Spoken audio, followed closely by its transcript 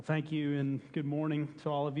Thank you and good morning to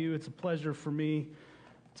all of you. It's a pleasure for me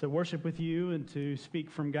to worship with you and to speak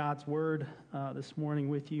from God's Word this morning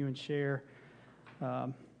with you and share. I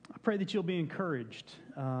pray that you'll be encouraged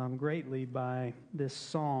greatly by this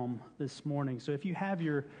psalm this morning. So if you have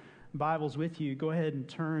your Bibles with you, go ahead and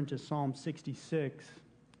turn to Psalm 66,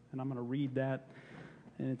 and I'm going to read that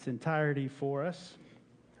in its entirety for us,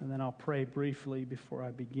 and then I'll pray briefly before I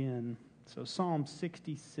begin. So Psalm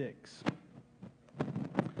 66.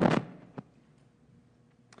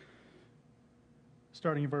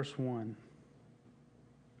 Starting in verse 1.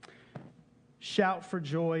 Shout for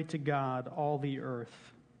joy to God, all the earth.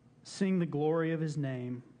 Sing the glory of his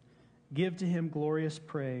name. Give to him glorious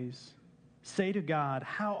praise. Say to God,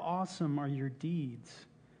 how awesome are your deeds.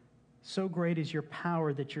 So great is your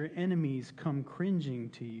power that your enemies come cringing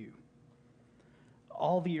to you.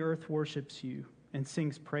 All the earth worships you and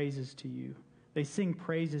sings praises to you. They sing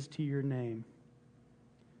praises to your name.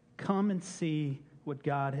 Come and see what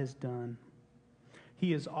God has done.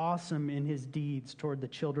 He is awesome in his deeds toward the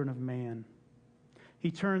children of man. He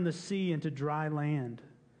turned the sea into dry land.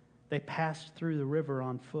 They passed through the river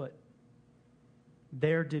on foot.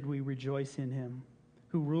 There did we rejoice in him,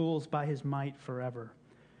 who rules by his might forever,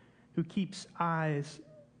 whose eyes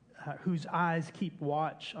keep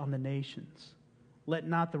watch on the nations. Let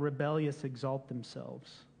not the rebellious exalt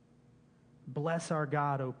themselves. Bless our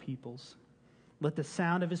God, O peoples. Let the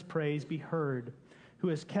sound of his praise be heard, who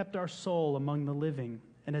has kept our soul among the living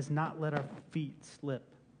and has not let our feet slip.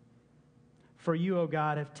 For you, O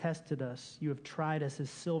God, have tested us. You have tried us as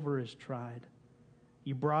silver is tried.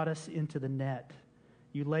 You brought us into the net.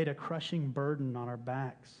 You laid a crushing burden on our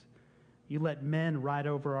backs. You let men ride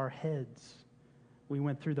over our heads. We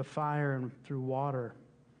went through the fire and through water.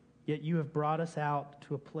 Yet you have brought us out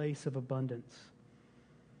to a place of abundance.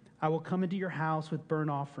 I will come into your house with burnt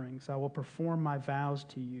offerings. I will perform my vows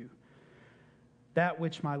to you, that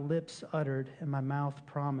which my lips uttered and my mouth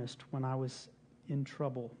promised when I was in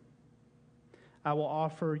trouble. I will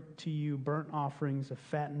offer to you burnt offerings of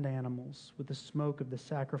fattened animals with the smoke of the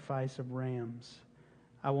sacrifice of rams.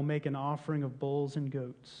 I will make an offering of bulls and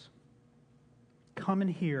goats. Come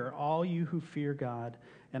and hear, all you who fear God,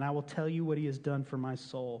 and I will tell you what he has done for my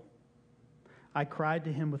soul. I cried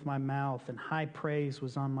to him with my mouth, and high praise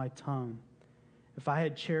was on my tongue. If I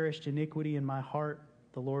had cherished iniquity in my heart,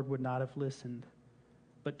 the Lord would not have listened.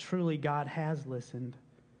 But truly God has listened.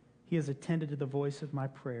 He has attended to the voice of my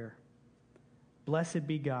prayer. Blessed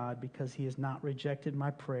be God, because he has not rejected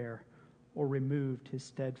my prayer or removed his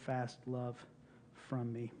steadfast love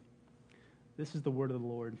from me. This is the word of the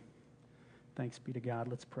Lord. Thanks be to God.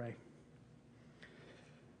 Let's pray.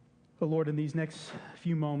 Oh Lord, in these next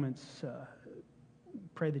few moments,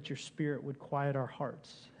 pray that your Spirit would quiet our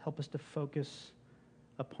hearts. Help us to focus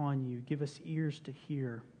upon you. Give us ears to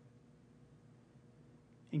hear.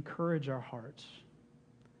 Encourage our hearts.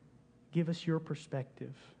 Give us your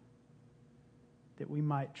perspective, that we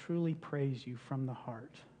might truly praise you from the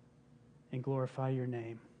heart and glorify your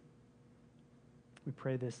name. We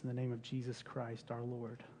pray this in the name of Jesus Christ, our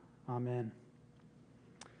Lord. Amen.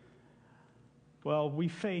 Well, we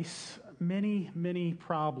face many, many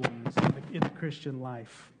problems in the Christian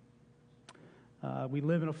life. We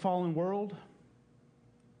live in a fallen world.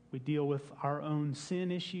 We deal with our own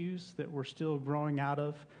sin issues that we're still growing out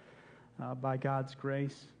of by God's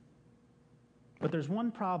grace. But there's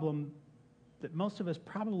one problem that most of us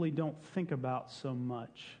probably don't think about so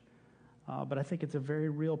much, but I think it's a very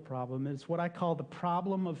real problem. It's what I call the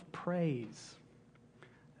problem of praise.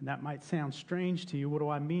 And that might sound strange to you. What do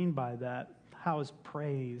I mean by that? How is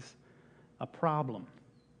praise a problem?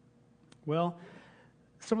 Well,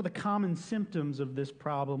 some of the common symptoms of this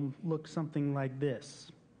problem look something like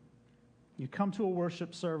this. You come to a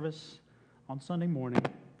worship service on Sunday morning,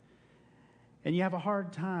 and you have a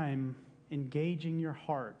hard time engaging your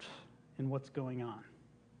heart in what's going on.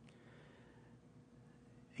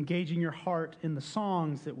 Engaging your heart in the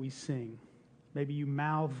songs that we sing. Maybe you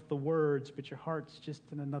mouth the words, but your heart's just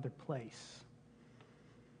in another place.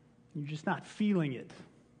 You're just not feeling it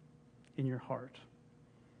in your heart.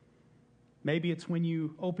 Maybe it's when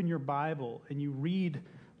you open your Bible and you read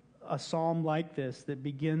a psalm like this that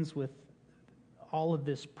begins with all of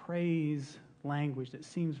this praise language that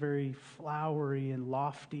seems very flowery and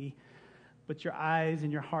lofty, but your eyes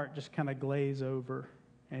and your heart just kind of glaze over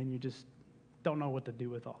and you just don't know what to do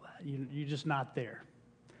with all that. You're just not there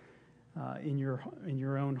in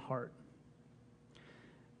your own heart.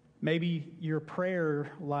 Maybe your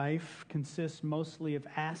prayer life consists mostly of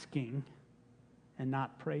asking and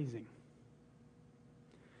not praising.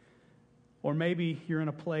 Or maybe you're in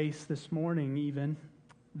a place this morning even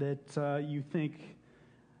that you think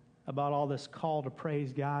about all this call to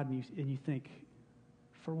praise God, and you think,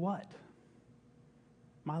 for what?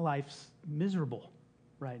 My life's miserable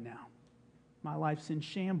right now. My life's in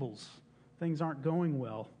shambles. Things aren't going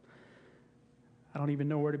well. I don't even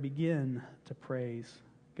know where to begin to praise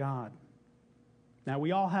God. Now,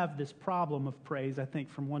 we all have this problem of praise, I think,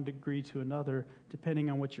 from one degree to another, depending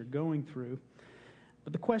on what you're going through.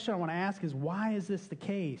 But the question I want to ask is, why is this the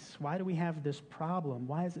case? Why do we have this problem?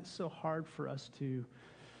 Why is it so hard for us to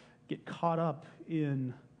get caught up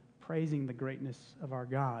in praising the greatness of our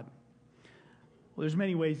God? Well, there's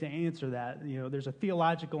many ways to answer that. There's a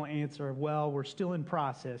theological answer of, well, we're still in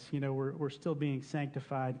process. We're still being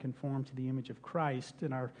sanctified, conformed to the image of Christ,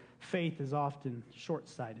 and our faith is often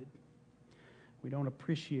short-sighted. We don't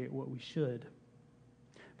appreciate what we should.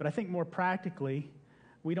 But I think more practically,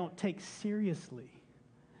 we don't take seriously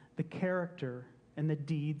the character and the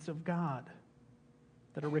deeds of God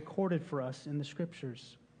that are recorded for us in the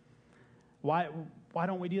Scriptures. Why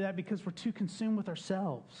don't we do that? Because we're too consumed with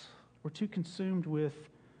ourselves. We're too consumed with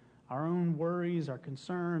our own worries, our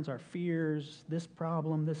concerns, our fears, this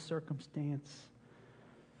problem, this circumstance.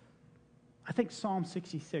 I think Psalm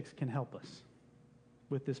 66 can help us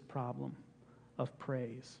with this problem of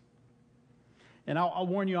praise. And I'll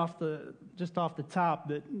warn you just off the top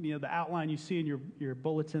that the outline you see in your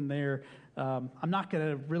bulletin there, I'm not going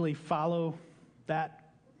to really follow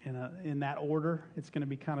that in that order. It's going to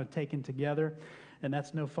be kind of taken together. And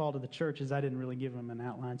that's no fault of the churches. I didn't really give them an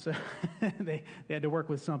outline, so they had to work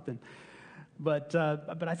with something. But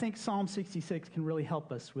I think Psalm 66 can really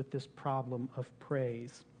help us with this problem of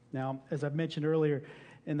praise. Now, as I've mentioned earlier,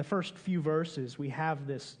 in the first few verses, we have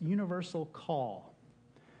this universal call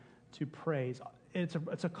to praise. It's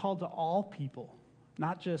a call to all people,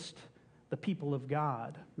 not just the people of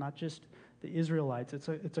God, not just the Israelites.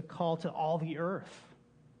 It's a call to all the earth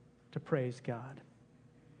to praise God,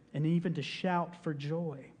 and even to shout for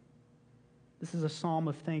joy. This is a psalm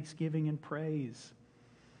of thanksgiving and praise.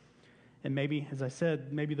 And maybe, as I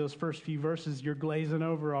said, maybe those first few verses you're glazing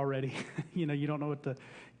over already. You don't know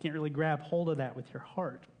can't really grab hold of that with your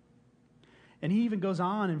heart. And he even goes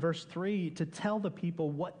on in verse 3 to tell the people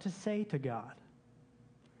what to say to God.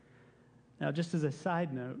 Now, just as a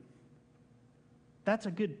side note, that's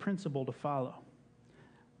a good principle to follow.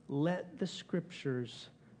 Let the Scriptures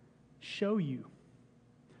show you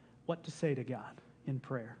what to say to God in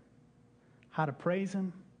prayer. How to praise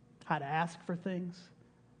Him, how to ask for things.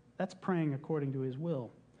 That's praying according to His will.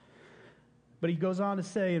 But he goes on to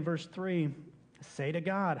say in verse 3, say to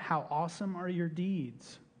God, how awesome are your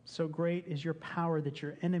deeds. So great is your power that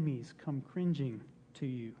your enemies come cringing to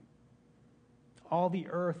you. All the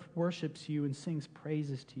earth worships you and sings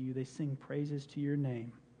praises to you. They sing praises to your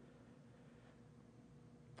name.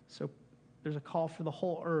 So there's a call for the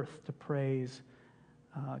whole earth to praise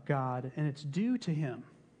God, and it's due to Him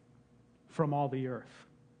from all the earth,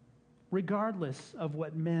 regardless of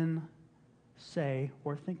what men say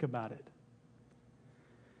or think about it.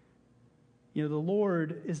 The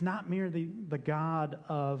Lord is not merely the God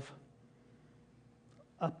of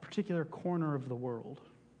a particular corner of the world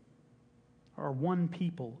or one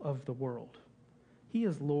people of the world. He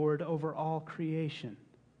is Lord over all creation.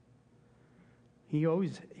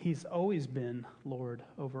 He's always been Lord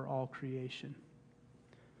over all creation.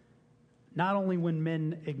 Not only when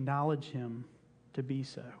men acknowledge Him to be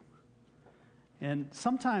so. And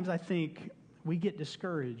sometimes I think we get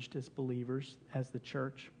discouraged as believers, as the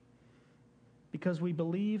church, because we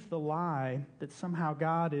believe the lie that somehow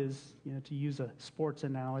God is, to use a sports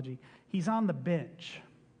analogy, He's on the bench.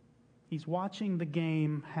 He's watching the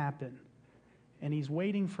game happen, and He's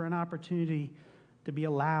waiting for an opportunity to be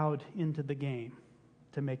allowed into the game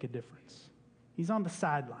to make a difference. He's on the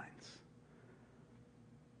sidelines.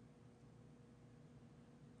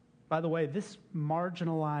 By the way, this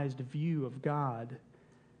marginalized view of God,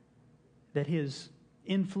 that His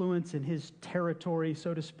influence in His territory,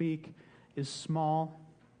 so to speak, is small,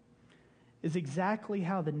 is exactly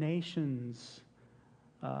how the nations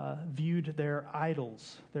viewed their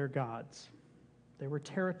idols, their gods. They were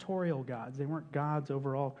territorial gods. They weren't gods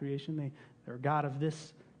over all creation. They were God of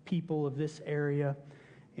this people, of this area.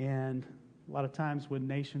 And a lot of times when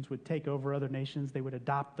nations would take over other nations, they would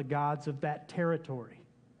adopt the gods of that territory.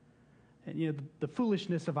 And the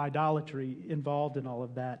foolishness of idolatry involved in all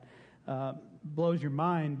of that blows your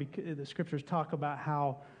mind, because the Scriptures talk about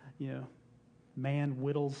how man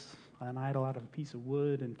whittles an idol out of a piece of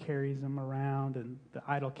wood and carries them around, and the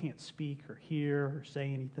idol can't speak or hear or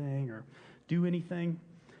say anything or do anything.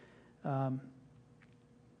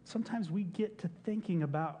 Sometimes we get to thinking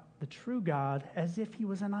about the true God as if He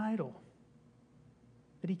was an idol,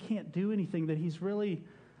 that He can't do anything, that He's really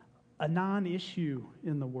a non-issue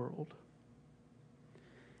in the world.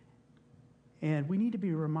 And we need to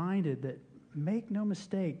be reminded that, make no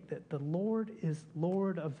mistake, that the Lord is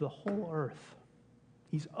Lord of the whole earth.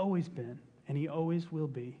 He's always been, and he always will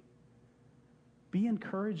be. Be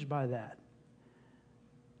encouraged by that.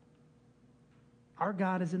 Our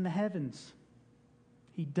God is in the heavens.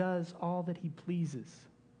 He does all that he pleases.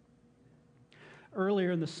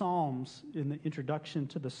 Earlier in the Psalms, in the introduction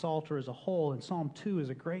to the Psalter as a whole, and Psalm 2 is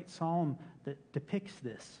a great psalm that depicts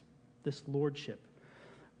this lordship,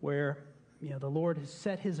 where the Lord has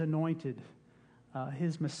set his anointed,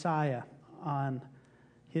 his Messiah, on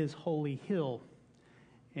his holy hill.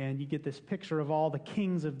 And you get this picture of all the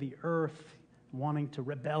kings of the earth wanting to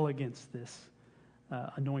rebel against this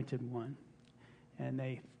anointed one. And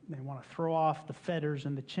they want to throw off the fetters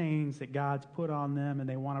and the chains that God's put on them, and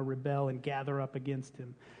they want to rebel and gather up against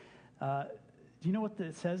him. Do you know what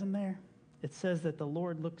it says in there? It says that the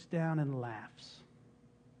Lord looks down and laughs.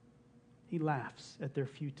 He laughs at their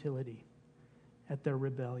futility, at their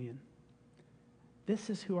rebellion. This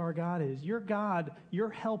is who our God is. Your God, your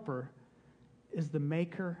helper, is the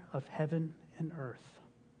maker of heaven and earth.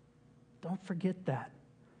 Don't forget that.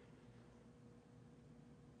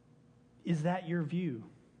 Is that your view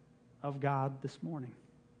of God this morning?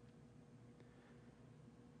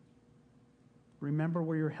 Remember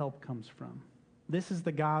where your help comes from. This is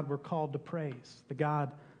the God we're called to praise, the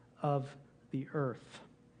God of the earth.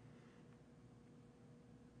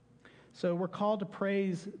 So we're called to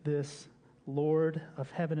praise this Lord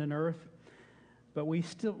of heaven and earth, but we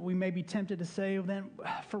may be tempted to say, well, then,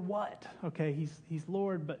 for what? Okay, he's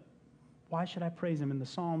Lord, but why should I praise him? And the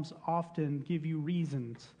Psalms often give you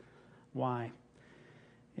reasons why.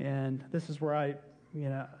 And this is where I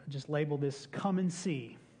just label this, come and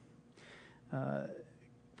see.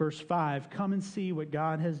 Verse 5, come and see what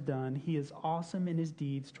God has done. He is awesome in his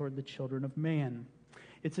deeds toward the children of man.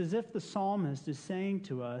 It's as if the psalmist is saying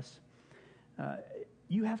to us,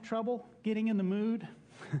 you have trouble getting in the mood,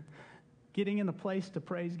 getting in the place to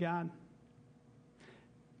praise God?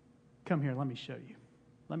 Come here, let me show you.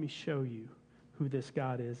 Let me show you who this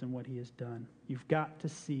God is and what he has done. You've got to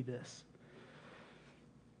see this.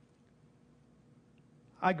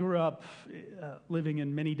 I grew up living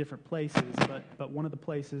in many different places, but one of the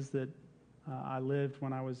places that I lived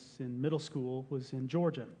when I was in middle school was in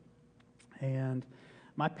Georgia. And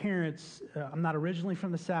my parents, I'm not originally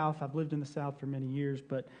from the South. I've lived in the South for many years,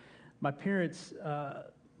 but my parents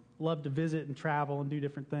loved to visit and travel and do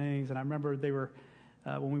different things. And I remember they were,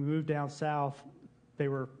 when we moved down south, they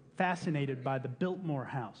were fascinated by the Biltmore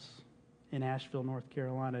House in Asheville, North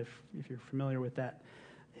Carolina, if you're familiar with that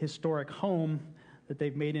historic home that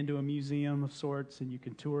they've made into a museum of sorts, and you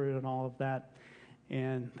can tour it and all of that.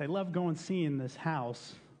 And they loved going seeing this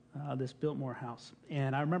house, this Biltmore House.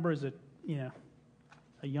 And I remember as a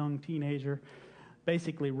young teenager,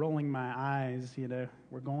 basically rolling my eyes,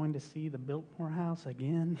 we're going to see the Biltmore House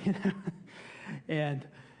again, And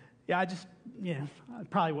I just,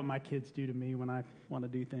 probably what my kids do to me when I want to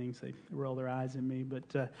do things. They roll their eyes at me.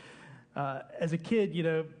 But as a kid,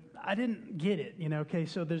 I didn't get it, Okay,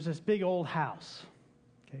 so there's this big old house.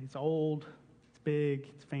 Okay, it's old, it's big,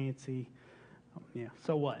 it's fancy.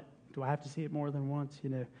 So what? Do I have to see it more than once,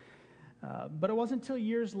 But it wasn't until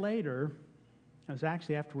years later, it was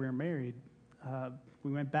actually after we were married,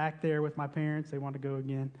 we went back there with my parents. They wanted to go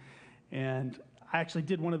again. And I actually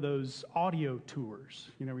did one of those audio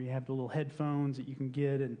tours, where you have the little headphones that you can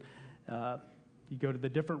get, and you go to the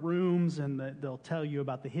different rooms, and they'll tell you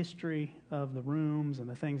about the history of the rooms and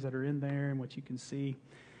the things that are in there and what you can see.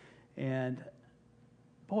 And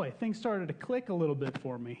boy, things started to click a little bit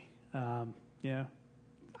for me.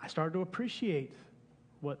 I started to appreciate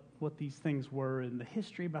what these things were, and the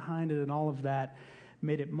history behind it and all of that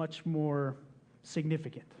made it much more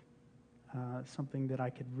significant, something that I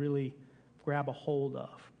could really grab a hold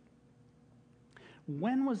of.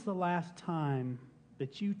 When was the last time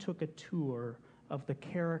that you took a tour of the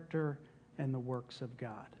character and the works of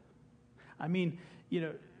God? I mean,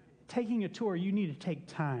 taking a tour, you need to take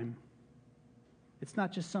time. It's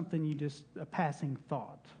not just something a passing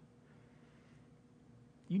thought.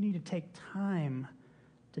 You need to take time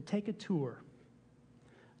to take a tour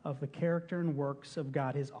of the character and works of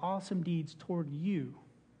God, his awesome deeds toward you.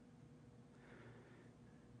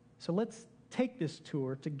 So let's take this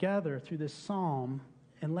tour together through this psalm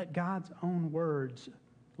and let God's own words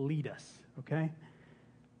lead us, okay?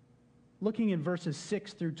 Looking in verses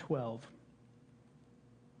 6 through 12.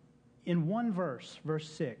 In one verse, verse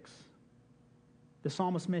 6, the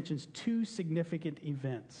psalmist mentions two significant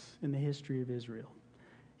events in the history of Israel.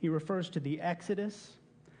 He refers to the Exodus,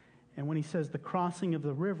 And when he says the crossing of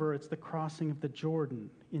the river, it's the crossing of the Jordan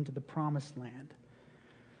into the promised land.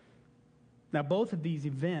 Now, both of these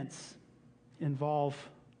events involve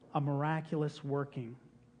a miraculous working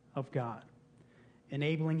of God,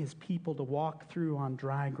 enabling his people to walk through on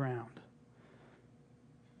dry ground.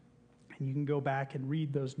 And you can go back and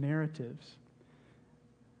read those narratives.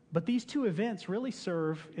 But these two events really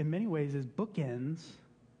serve, in many ways, as bookends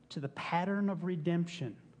to the pattern of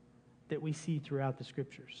redemption that we see throughout the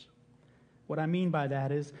Scriptures. What I mean by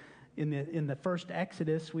that is, in the first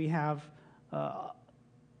Exodus, we have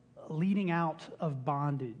leading out of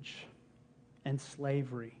bondage and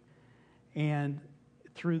slavery. And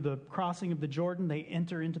through the crossing of the Jordan, they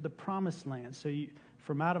enter into the promised land. So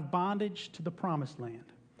from out of bondage to the promised land,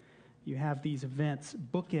 you have these events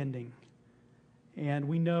bookending. And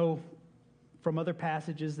we know from other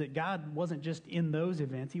passages that God wasn't just in those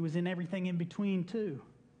events. He was in everything in between too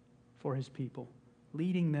for his people,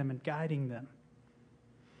 leading them and guiding them.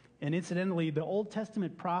 And incidentally, the Old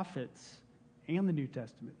Testament prophets and the New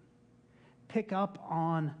Testament pick up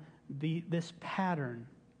on this pattern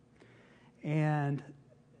and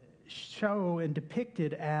show and depict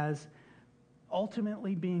it as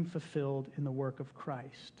ultimately being fulfilled in the work of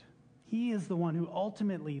Christ. He is the one who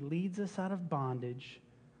ultimately leads us out of bondage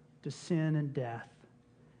to sin and death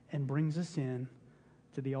and brings us in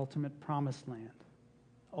to the ultimate promised land,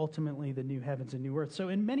 ultimately the new heavens and new earth. So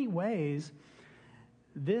in many ways,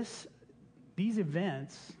 these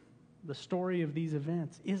events, the story of these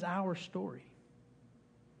events, is our story.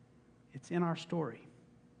 It's in our story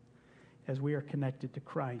as we are connected to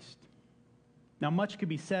Christ. Now, much could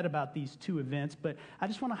be said about these two events, but I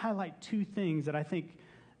just want to highlight two things that I think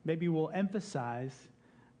maybe will emphasize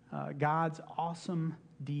God's awesome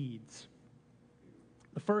deeds.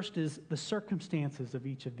 The first is the circumstances of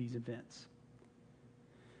each of these events.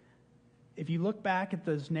 If you look back at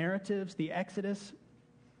those narratives, the Exodus,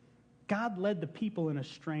 God led the people in a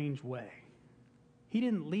strange way. He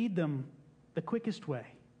didn't lead them the quickest way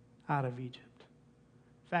out of Egypt.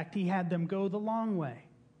 In fact, he had them go the long way.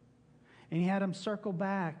 And he had them circle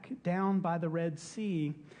back down by the Red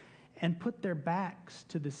Sea and put their backs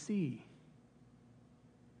to the sea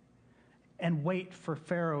and wait for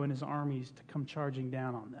Pharaoh and his armies to come charging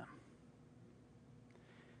down on them.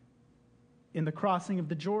 In the crossing of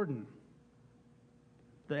the Jordan,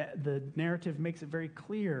 the narrative makes it very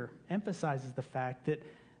clear, emphasizes the fact that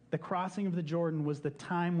the crossing of the Jordan was the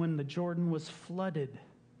time when the Jordan was flooded.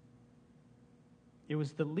 It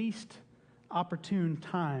was the least opportune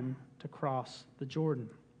time to cross the Jordan.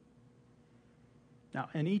 Now,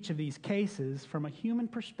 in each of these cases, from a human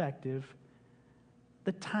perspective,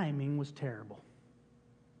 the timing was terrible.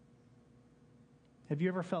 Have you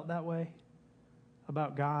ever felt that way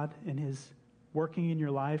about God and his working in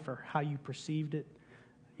your life, or how you perceived it?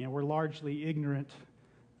 You know, we're largely ignorant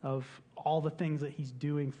of all the things that he's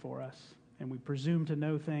doing for us, and we presume to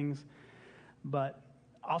know things, but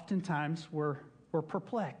oftentimes we're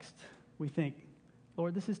perplexed. We think,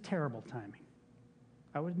 Lord, this is terrible timing.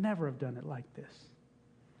 I would never have done it like this.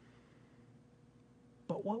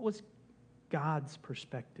 But what was God's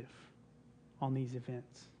perspective on these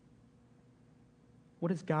events?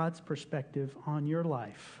 What is God's perspective on your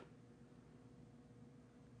life?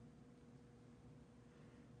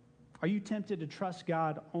 Are you tempted to trust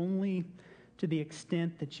God only to the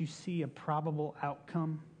extent that you see a probable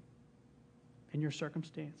outcome in your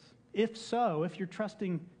circumstance? If so, if you're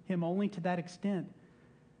trusting him only to that extent,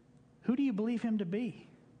 who do you believe him to be?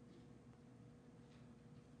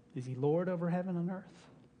 Is he Lord over heaven and earth?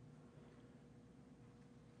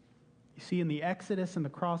 You see, in the Exodus and the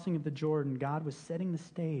crossing of the Jordan, God was setting the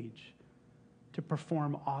stage to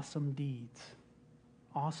perform awesome deeds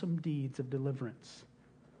of deliverance.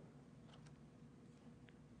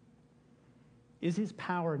 Is his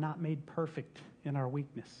power not made perfect in our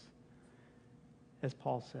weakness, as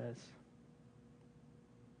Paul says?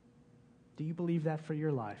 Do you believe that for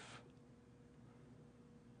your life?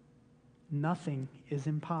 Nothing is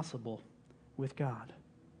impossible with God.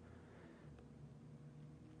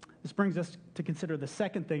 This brings us to consider the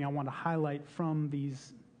second thing I want to highlight from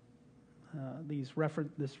this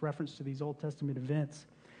reference to these Old Testament events.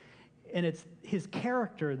 And it's his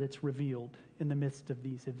character that's revealed in the midst of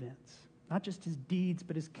these events. Not just his deeds,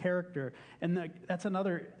 but his character. And that's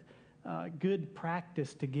another good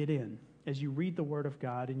practice to get in as you read the Word of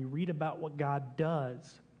God and you read about what God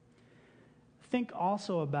does. Think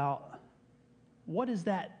also about, what does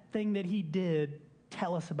that thing that he did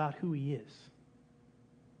tell us about who he is?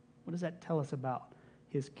 What does that tell us about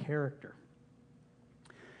his character?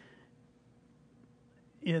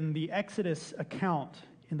 In the Exodus account,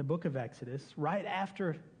 in the book of Exodus, right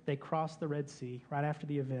after they cross the Red Sea, right after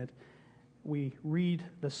the event, we read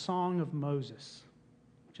the Song of Moses,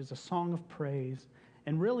 which is a song of praise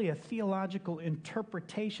and really a theological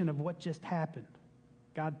interpretation of what just happened.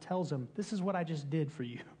 God tells him, this is what I just did for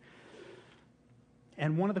you.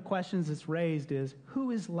 And one of the questions that's raised is, who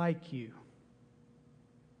is like you?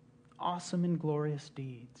 Awesome and glorious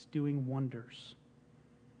deeds, doing wonders.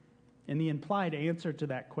 And the implied answer to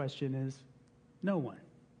that question is, no one.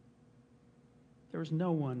 There is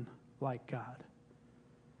no one like God.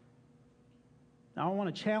 Now, I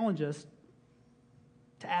want to challenge us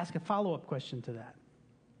to ask a follow-up question to that.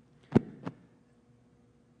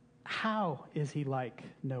 How is he like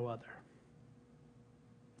no other?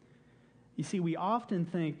 You see, we often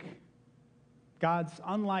think God's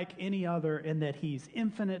unlike any other in that he's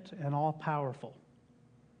infinite and all-powerful.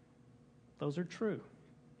 Those are true.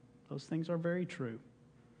 Those things are very true.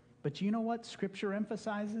 But you know what Scripture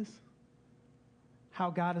emphasizes? How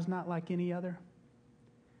God is not like any other?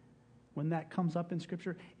 When that comes up in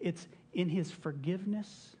Scripture, it's in his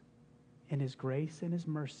forgiveness and his grace and his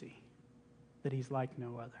mercy that he's like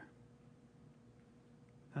no other.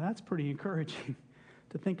 Now that's pretty encouraging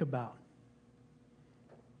to think about.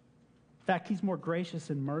 In fact, he's more gracious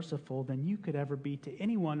and merciful than you could ever be to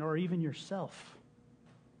anyone or even yourself.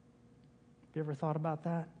 Have you ever thought about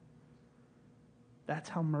that? That's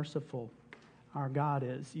how merciful our God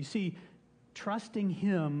is. You see, trusting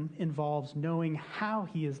him involves knowing how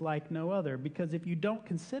he is like no other, because if you don't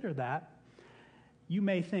consider that, you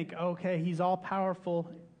may think, okay, he's all powerful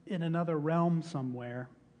in another realm somewhere,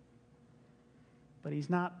 but he's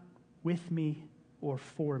not with me or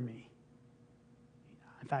for me.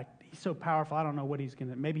 In fact, he's so powerful, I don't know what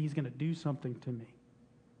maybe he's going to do something to me.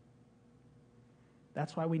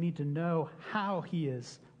 That's why we need to know how he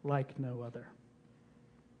is like no other.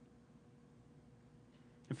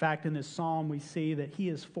 In fact, in this psalm, we see that he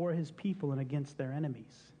is for his people and against their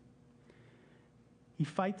enemies. He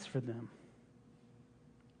fights for them.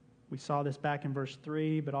 We saw this back in verse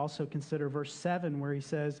 3, but also consider verse 7 where he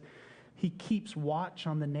says, he keeps watch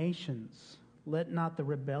on the nations. Let not the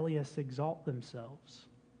rebellious exalt themselves.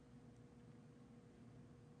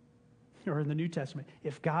 Or in the New Testament,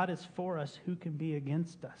 if God is for us, who can be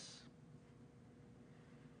against us?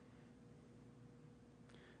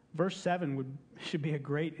 Verse 7 should be a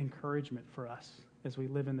great encouragement for us as we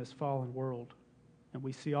live in this fallen world. And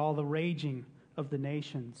we see all the raging of the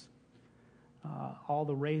nations, all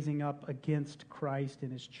the raising up against Christ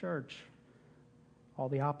and his church, all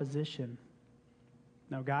the opposition.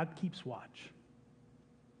 Now, God keeps watch.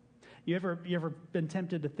 You ever been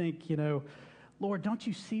tempted to think, Lord, don't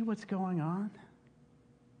you see what's going on?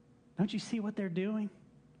 Don't you see what they're doing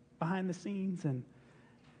behind the scenes and,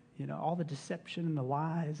 all the deception and the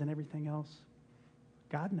lies and everything else?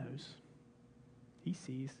 God knows. He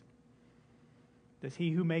sees. Does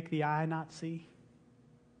he who make the eye not see?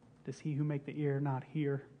 Does he who make the ear not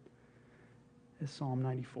hear? As Psalm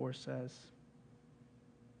 94 says.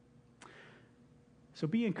 So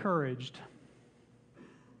be encouraged.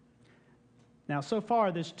 Now, so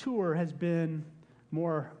far, this tour has been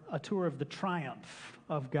more a tour of the triumph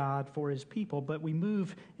of God for his people, but we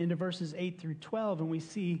move into verses 8 through 12, and we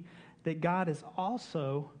see that God is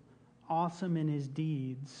also awesome in his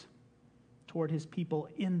deeds toward his people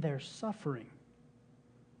in their suffering.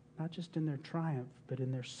 Not just in their triumph, but in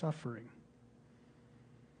their suffering.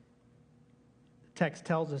 The text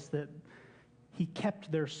tells us that he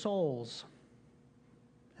kept their souls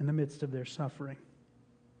in the midst of their suffering.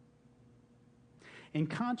 And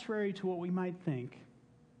contrary to what we might think,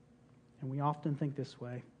 and we often think this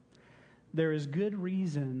way, there is good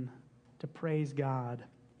reason to praise God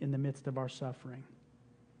in the midst of our suffering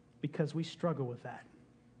because we struggle with that.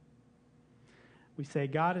 We say,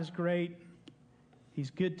 God is great,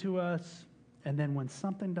 he's good to us, and then when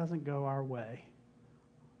something doesn't go our way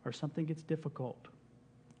or something gets difficult,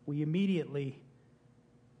 we immediately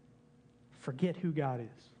forget who God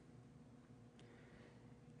is.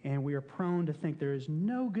 And we are prone to think there is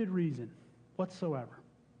no good reason whatsoever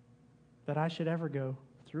that I should ever go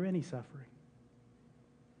through any suffering.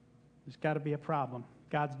 There's got to be a problem.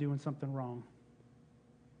 God's doing something wrong.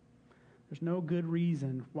 There's no good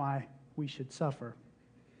reason why we should suffer.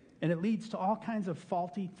 And it leads to all kinds of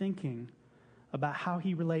faulty thinking about how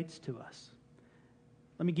he relates to us.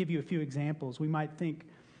 Let me give you a few examples. We might think,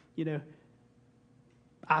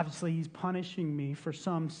 obviously he's punishing me for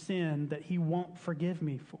some sin that he won't forgive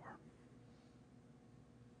me for.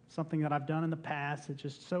 Something that I've done in the past that's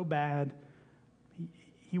just so bad,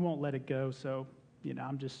 he won't let it go, so,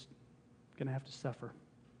 I'm just going to have to suffer.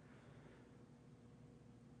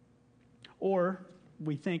 Or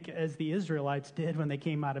we think as the Israelites did when they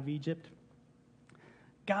came out of Egypt.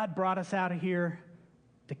 God brought us out of here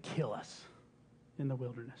to kill us in the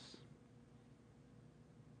wilderness.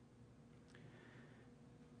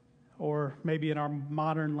 Or maybe in our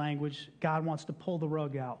modern language, God wants to pull the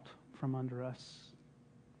rug out from under us.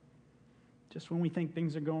 Just when we think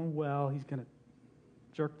things are going well, he's going to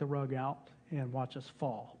jerk the rug out and watch us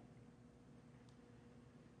fall.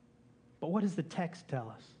 But what does the text tell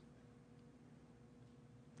us?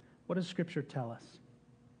 What does Scripture tell us?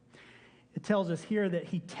 It tells us here that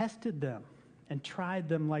he tested them and tried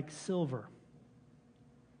them like silver.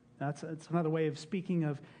 That's another way of speaking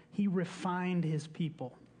of he refined his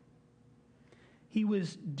people. He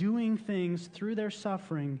was doing things through their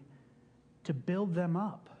suffering to build them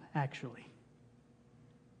up, actually,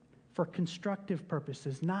 for constructive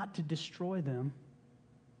purposes, not to destroy them.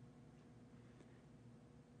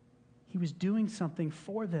 He was doing something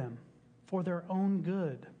for them, for their own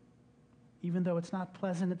good, even though it's not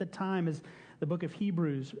pleasant at the time, as the book of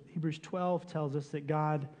Hebrews 12 tells us that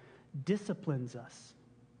God disciplines us.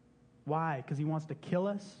 Why? Because he wants to kill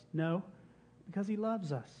us? No, because he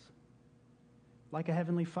loves us like a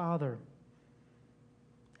heavenly Father.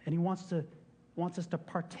 And he wants us to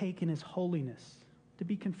partake in his holiness, to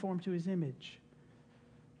be conformed to his image,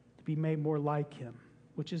 to be made more like him,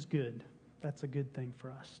 which is good. That's a good thing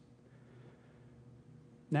for us.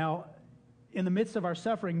 Now, in the midst of our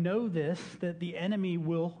suffering, know this, that the enemy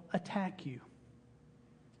will attack you.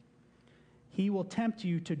 He will tempt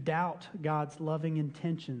you to doubt God's loving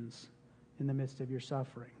intentions in the midst of your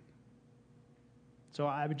suffering. So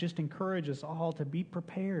I would just encourage us all to be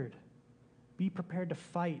prepared. Be prepared to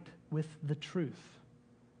fight with the truth,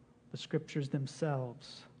 the Scriptures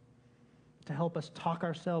themselves, to help us talk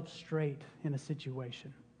ourselves straight in a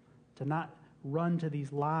situation, to not run to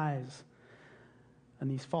these lies and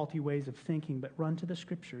these faulty ways of thinking, but run to the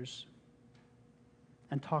Scriptures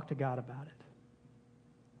and talk to God about it.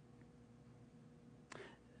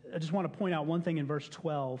 I just want to point out one thing in verse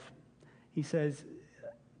 12. He says,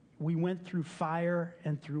 we went through fire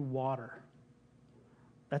and through water.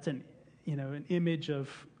 That's an image of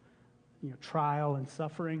trial and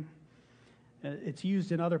suffering. It's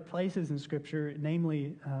used in other places in Scripture,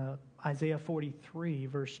 namely Isaiah 43,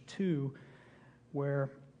 verse 2,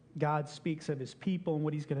 where God speaks of his people and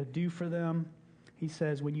what he's going to do for them. He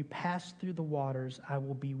says, when you pass through the waters, I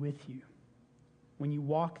will be with you. When you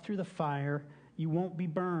walk through the fire, you won't be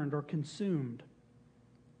burned or consumed.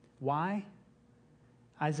 Why?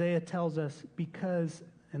 Isaiah tells us because,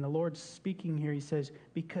 and the Lord's speaking here, he says,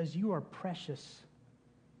 because you are precious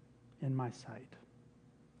in my sight.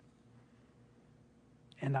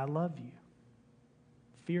 And I love you.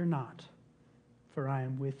 Fear not, for I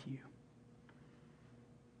am with you.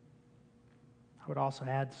 I would also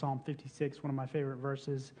add Psalm 56, one of my favorite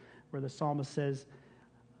verses, where the psalmist says,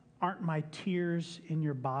 aren't my tears in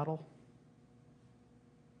your bottle?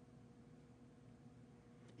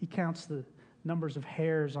 He counts the numbers of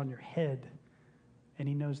hairs on your head, and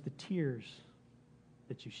he knows the tears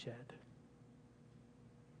that you shed.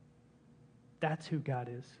 That's who God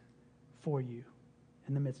is for you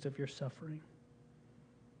in the midst of your suffering.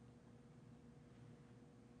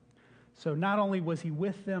 So not only was he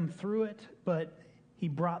with them through it, but he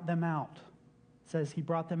brought them out. It says he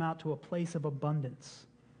brought them out to a place of abundance.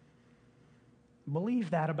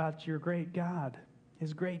 Believe that about your great God,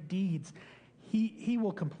 his great deeds. He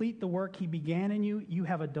will complete the work he began in you. You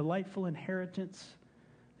have a delightful inheritance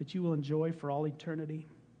that you will enjoy for all eternity.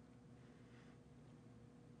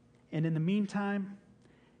 And in the meantime,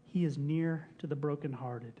 he is near to the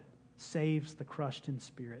brokenhearted, saves the crushed in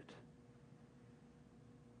spirit.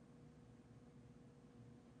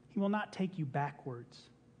 He will not take you backwards.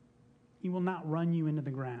 He will not run you into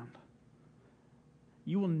the ground.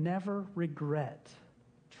 You will never regret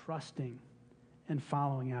trusting and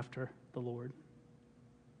following after the Lord.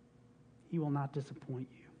 He will not disappoint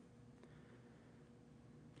you.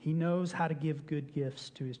 He knows how to give good gifts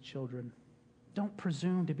to his children. Don't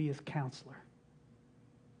presume to be his counselor.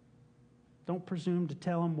 Don't presume to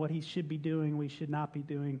tell him what he should be doing, what he should not be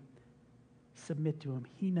doing. Submit to him.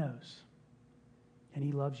 He knows, and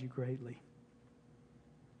he loves you greatly.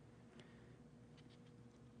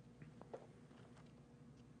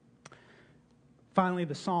 Finally,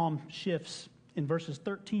 the psalm shifts in verses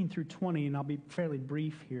 13 through 20, and I'll be fairly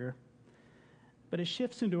brief here. But it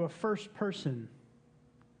shifts into a first-person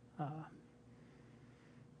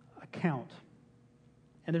account.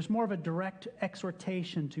 And there's more of a direct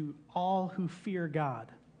exhortation to all who fear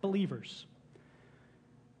God, believers.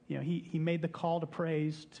 He made the call to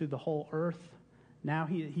praise to the whole earth. Now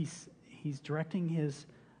he's directing his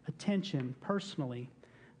attention personally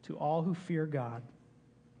to all who fear God.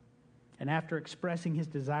 And after expressing his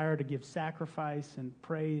desire to give sacrifice and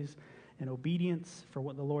praise and obedience for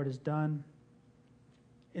what the Lord has done,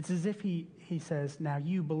 it's as if he says, now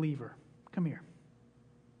you believer, come here.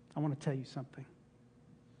 I want to tell you something.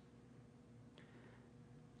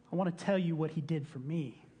 I want to tell you what he did for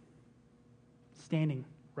me, standing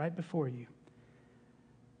right before you.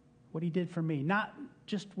 What he did for me, not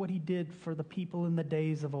just what he did for the people in the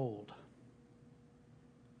days of old,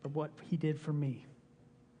 but what he did for me.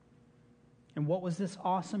 And what was this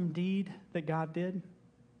awesome deed that God did?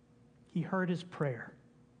 He heard his prayer.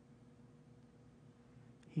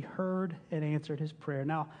 He heard and answered his prayer.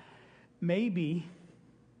 Now, maybe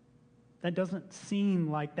that doesn't seem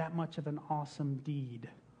like that much of an awesome deed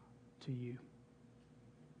to you.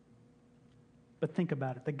 But think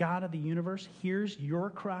about it. The God of the universe hears your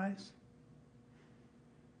cries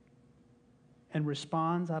and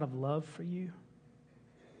responds out of love for you.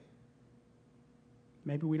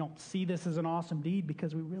 Maybe we don't see this as an awesome deed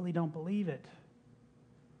because we really don't believe it.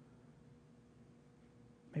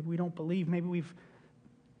 Maybe we don't believe, maybe we've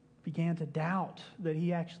began to doubt that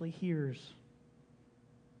he actually hears,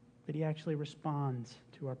 that he actually responds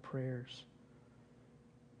to our prayers.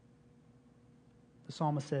 The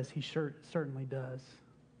psalmist says he certainly does.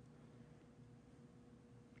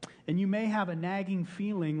 And you may have a nagging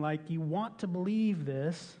feeling like you want to believe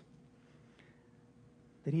this,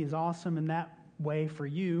 that he is awesome in that way for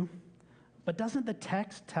you. But doesn't the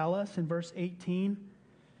text tell us in verse 18,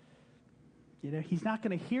 he's not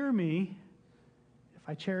going to hear me if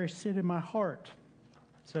I cherish sin in my heart.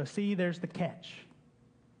 So see, there's the catch.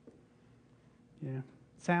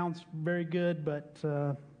 Sounds very good, but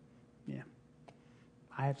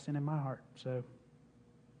I have sin in my heart, so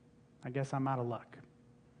I guess I'm out of luck.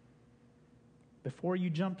 Before you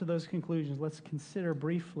jump to those conclusions, let's consider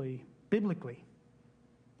briefly, biblically,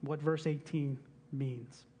 what verse 18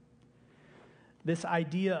 means. This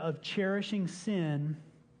idea of cherishing sin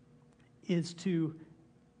is to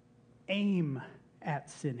aim at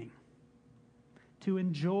sinning, to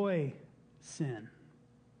enjoy sin,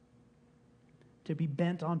 to be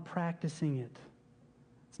bent on practicing it.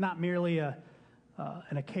 It's not merely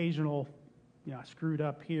an occasional, I screwed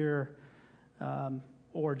up here,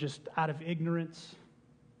 or just out of ignorance,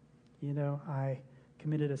 I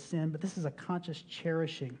committed a sin, but this is a conscious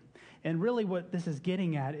cherishing. And really what this is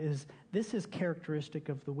getting at is this is characteristic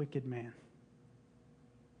of the wicked man,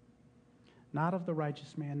 not of the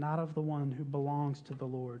righteous man, not of the one who belongs to the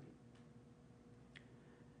Lord.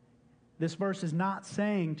 This verse is not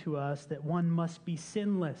saying to us that one must be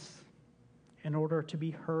sinless in order to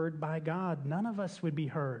be heard by God. None of us would be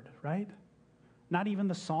heard, right? Not even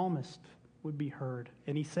the psalmist would be heard.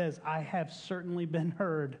 And he says, I have certainly been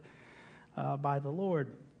heard by the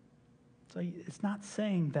Lord. So it's not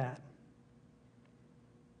saying that.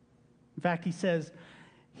 In fact, he says,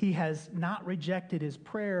 he has not rejected his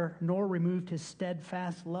prayer, nor removed his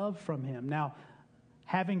steadfast love from him. Now,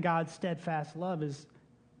 having God's steadfast love is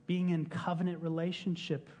being in covenant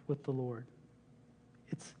relationship with the Lord.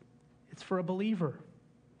 It's for a believer,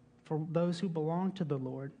 for those who belong to the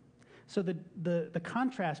Lord. So the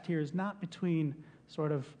contrast here is not between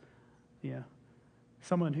sort of,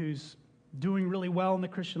 someone who's doing really well in the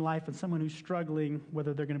Christian life and someone who's struggling,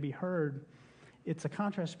 whether they're going to be heard. It's a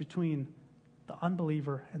contrast between the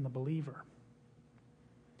unbeliever and the believer.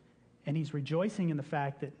 And he's rejoicing in the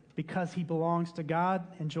fact that because he belongs to God,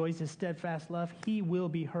 enjoys his steadfast love, he will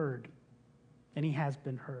be heard. And he has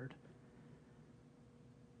been heard.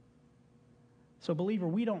 So, believer,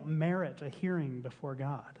 we don't merit a hearing before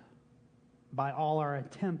God by all our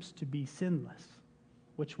attempts to be sinless,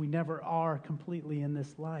 which we never are completely in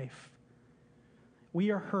this life. We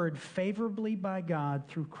are heard favorably by God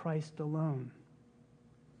through Christ alone,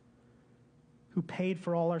 who paid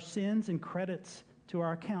for all our sins and credits to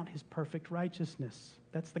our account his perfect righteousness.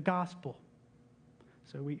 That's the gospel.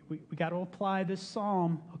 So we got to apply this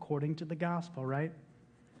psalm according to the gospel, right?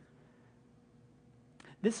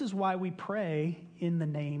 This is why we pray in the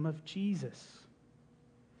name of Jesus.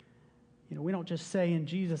 We don't just say in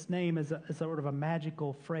Jesus' name as a sort of a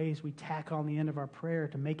magical phrase we tack on the end of our prayer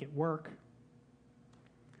to make it work.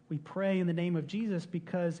 We pray in the name of Jesus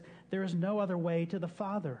because there is no other way to the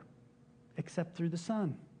Father except through the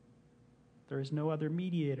Son. There is no other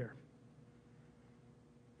mediator.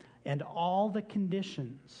 And all the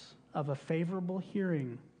conditions of a favorable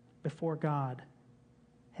hearing before God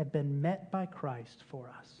have been met by Christ for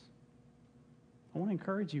us. I want to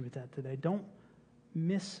encourage you with that today. Don't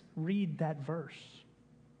misread that verse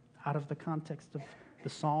out of the context of the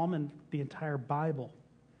psalm and the entire Bible.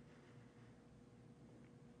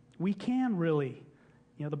 We can really,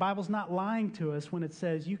 the Bible's not lying to us when it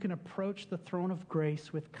says you can approach the throne of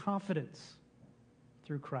grace with confidence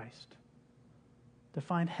through Christ to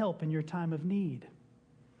find help in your time of need.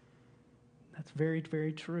 That's very,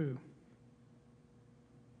 very true.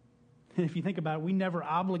 And if you think about it, we never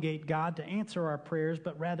obligate God to answer our prayers,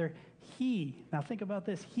 but rather now think about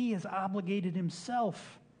this, He has obligated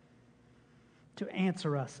Himself to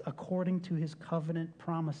answer us according to His covenant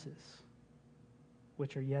promises,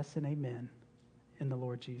 which are yes and amen in the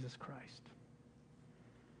Lord Jesus Christ.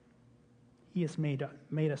 He has made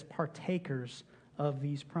us partakers of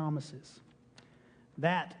these promises.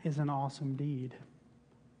 That is an awesome deed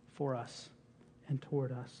for us and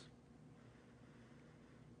toward us.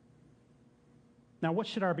 Now, what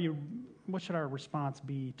should our response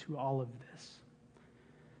be to all of this?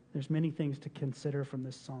 There's many things to consider from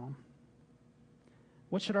this psalm.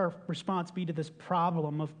 What should our response be to this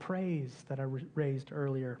problem of praise that I raised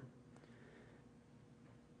earlier?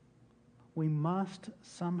 We must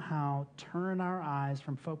somehow turn our eyes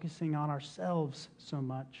from focusing on ourselves so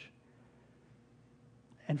much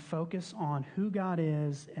and focus on who God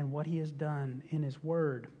is and what He has done in His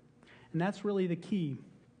Word. And that's really the key.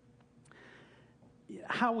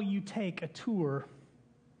 How will you take a tour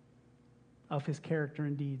of His character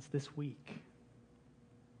and deeds this week?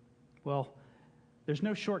 Well, there's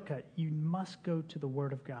no shortcut. You must go to the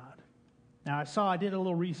Word of God. Now, I did a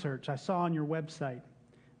little research. I saw on your website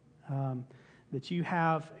that you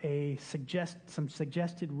have some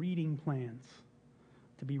suggested reading plans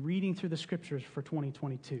to be reading through the Scriptures for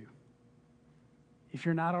 2022. If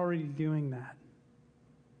you're not already doing that,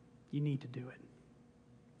 you need to do it.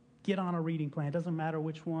 Get on a reading plan. It doesn't matter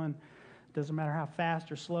which one. It doesn't matter how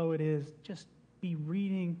fast or slow it is. Just be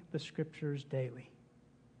reading the Scriptures daily.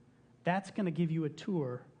 That's going to give you a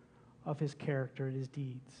tour of His character and His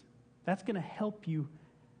deeds. That's going to help you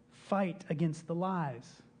fight against the lies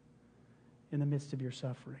in the midst of your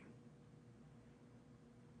suffering.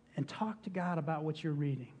 And talk to God about what you're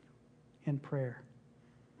reading in prayer.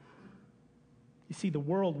 You see, the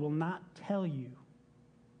world will not tell you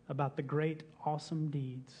about the great, awesome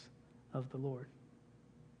deeds of the Lord.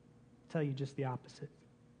 I'll tell you just the opposite.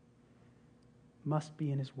 Must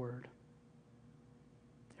be in His Word.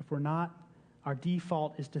 If we're not, our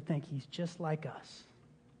default is to think He's just like us.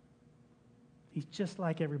 He's just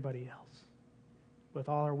like everybody else, with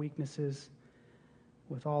all our weaknesses,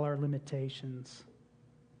 with all our limitations.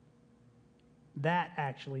 That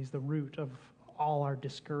actually is the root of all our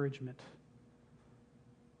discouragement.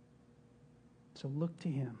 So look to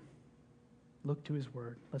Him. Look to His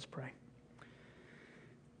Word. Let's pray.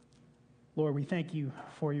 Lord, we thank You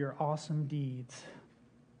for Your awesome deeds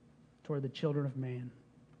toward the children of man.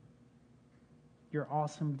 Your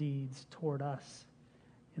awesome deeds toward us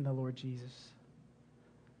in the Lord Jesus.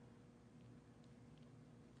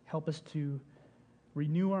 Help us to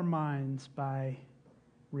renew our minds by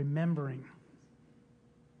remembering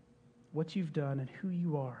what You've done and who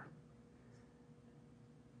You are,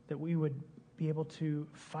 that we would be able to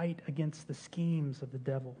fight against the schemes of the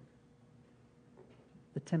devil,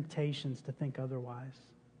 the temptations to think otherwise.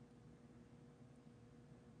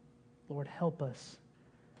 Lord, help us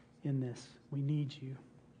in this. We need You.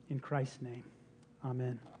 In Christ's name,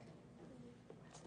 amen.